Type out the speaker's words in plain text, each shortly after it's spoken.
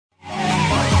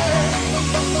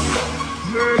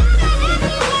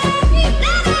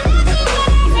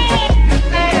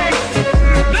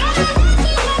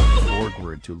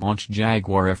launch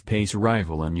Jaguar F Pace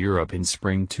arrival in Europe in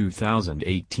spring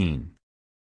 2018.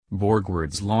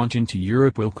 Borgward's launch into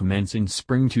Europe will commence in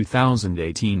spring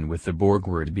 2018 with the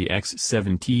Borgward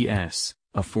BX7 TS,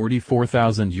 a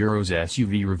 €44,000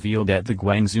 SUV revealed at the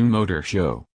Guangzhou Motor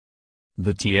Show.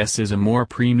 The TS is a more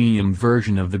premium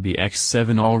version of the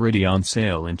BX7 already on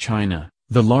sale in China,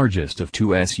 the largest of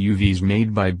two SUVs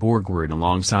made by Borgward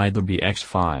alongside the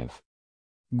BX5.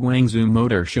 Guangzhou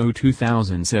Motor Show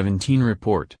 2017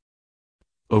 report.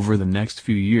 Over the next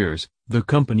few years, the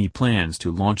company plans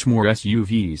to launch more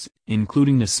SUVs,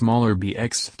 including a smaller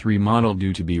BX3 model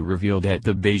due to be revealed at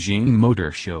the Beijing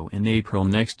Motor Show in April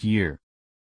next year.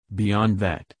 Beyond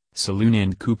that, saloon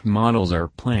and coupe models are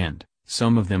planned,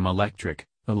 some of them electric,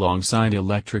 alongside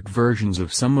electric versions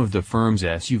of some of the firm's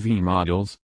SUV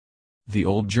models. The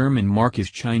old German marque is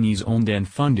Chinese-owned and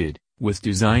funded, with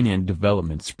design and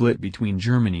development split between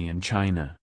Germany and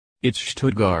China. Its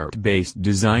Stuttgart-based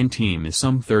design team is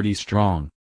some 30 strong.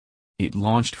 It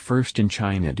launched first in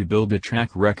China to build a track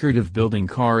record of building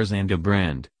cars and a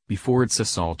brand, before its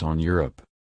assault on Europe.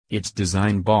 Its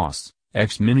design boss,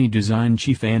 ex-Mini design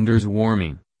chief Anders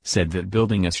Warming, said that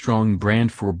building a strong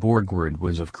brand for Borgward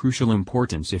was of crucial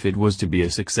importance if it was to be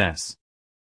a success.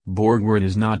 Borgward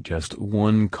is not just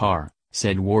one car,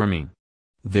 said Warming.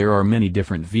 There are many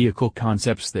different vehicle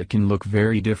concepts that can look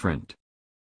very different.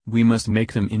 We must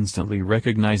make them instantly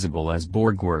recognizable as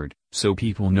Borgward, so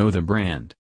people know the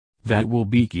brand. That will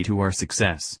be key to our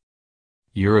success.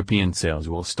 European sales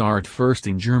will start first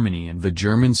in Germany and the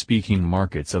German-speaking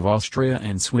markets of Austria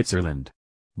and Switzerland.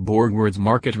 Borgward's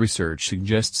market research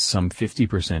suggests some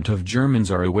 50% of Germans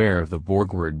are aware of the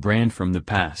Borgward brand from the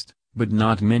past, but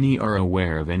not many are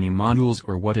aware of any models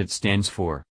or what it stands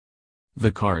for.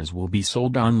 The cars will be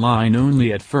sold online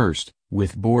only at first,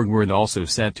 with Borgward also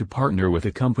set to partner with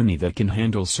a company that can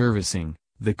handle servicing.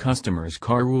 The customer's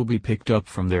car will be picked up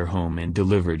from their home and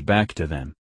delivered back to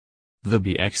them. The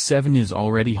BX7 is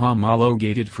already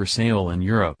homologated for sale in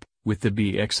Europe, with the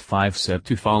BX5 set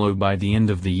to follow by the end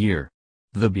of the year.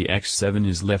 The BX7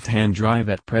 is left-hand drive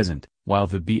at present, while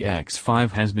the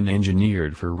BX5 has been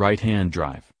engineered for right-hand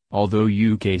drive. Although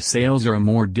UK sales are a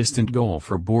more distant goal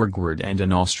for Borgward and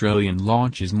an Australian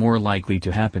launch is more likely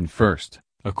to happen first,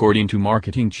 according to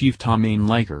marketing chief Tom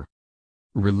Liker.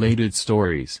 Related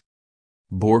stories.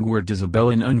 Borgward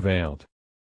Isabellan unveiled.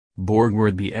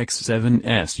 Borgward BX7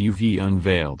 SUV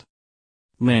unveiled.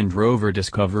 Land Rover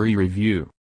Discovery review.